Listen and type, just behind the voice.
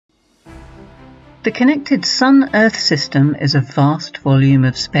The connected Sun-Earth system is a vast volume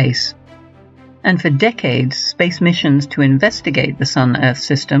of space. And for decades, space missions to investigate the Sun-Earth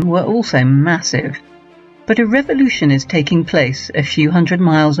system were also massive. But a revolution is taking place a few hundred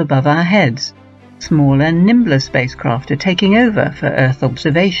miles above our heads. Smaller, nimbler spacecraft are taking over for Earth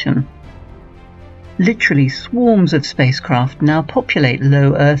observation. Literally swarms of spacecraft now populate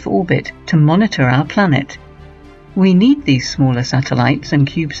low Earth orbit to monitor our planet. We need these smaller satellites and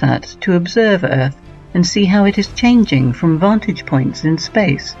CubeSats to observe Earth and see how it is changing from vantage points in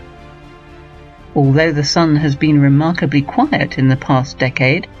space. Although the Sun has been remarkably quiet in the past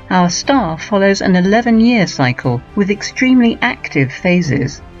decade, our star follows an 11-year cycle with extremely active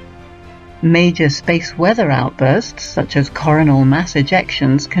phases. Major space weather outbursts, such as coronal mass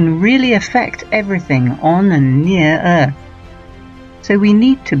ejections, can really affect everything on and near Earth. So we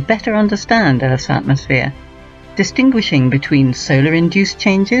need to better understand Earth's atmosphere, distinguishing between solar-induced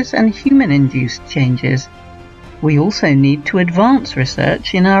changes and human-induced changes. We also need to advance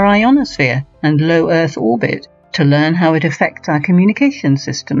research in our ionosphere and low Earth orbit to learn how it affects our communication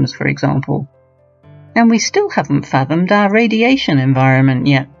systems, for example. And we still haven't fathomed our radiation environment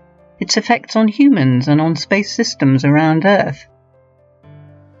yet, its effects on humans and on space systems around Earth.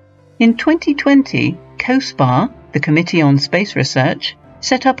 In 2020, COSPAR, the Committee on Space Research,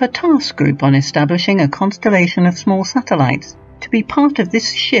 set up a task group on establishing a constellation of small satellites to be part of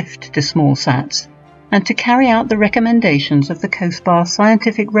this shift to small sats and to carry out the recommendations of the COSPAR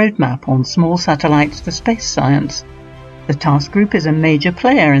scientific roadmap on small satellites for space science. The task group is a major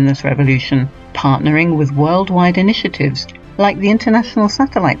player in this revolution, partnering with worldwide initiatives like the International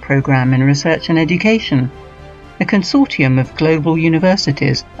Satellite Programme in Research and Education, a consortium of global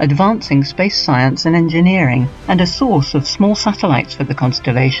universities advancing space science and engineering, and a source of small satellites for the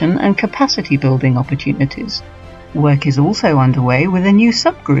constellation and capacity building opportunities. Work is also underway with a new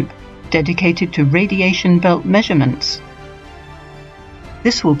subgroup dedicated to radiation belt measurements.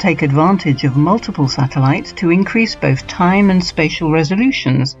 This will take advantage of multiple satellites to increase both time and spatial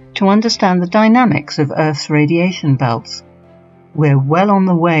resolutions to understand the dynamics of Earth's radiation belts. We're well on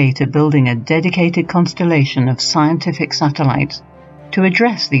the way to building a dedicated constellation of scientific satellites to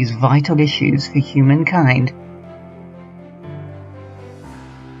address these vital issues for humankind.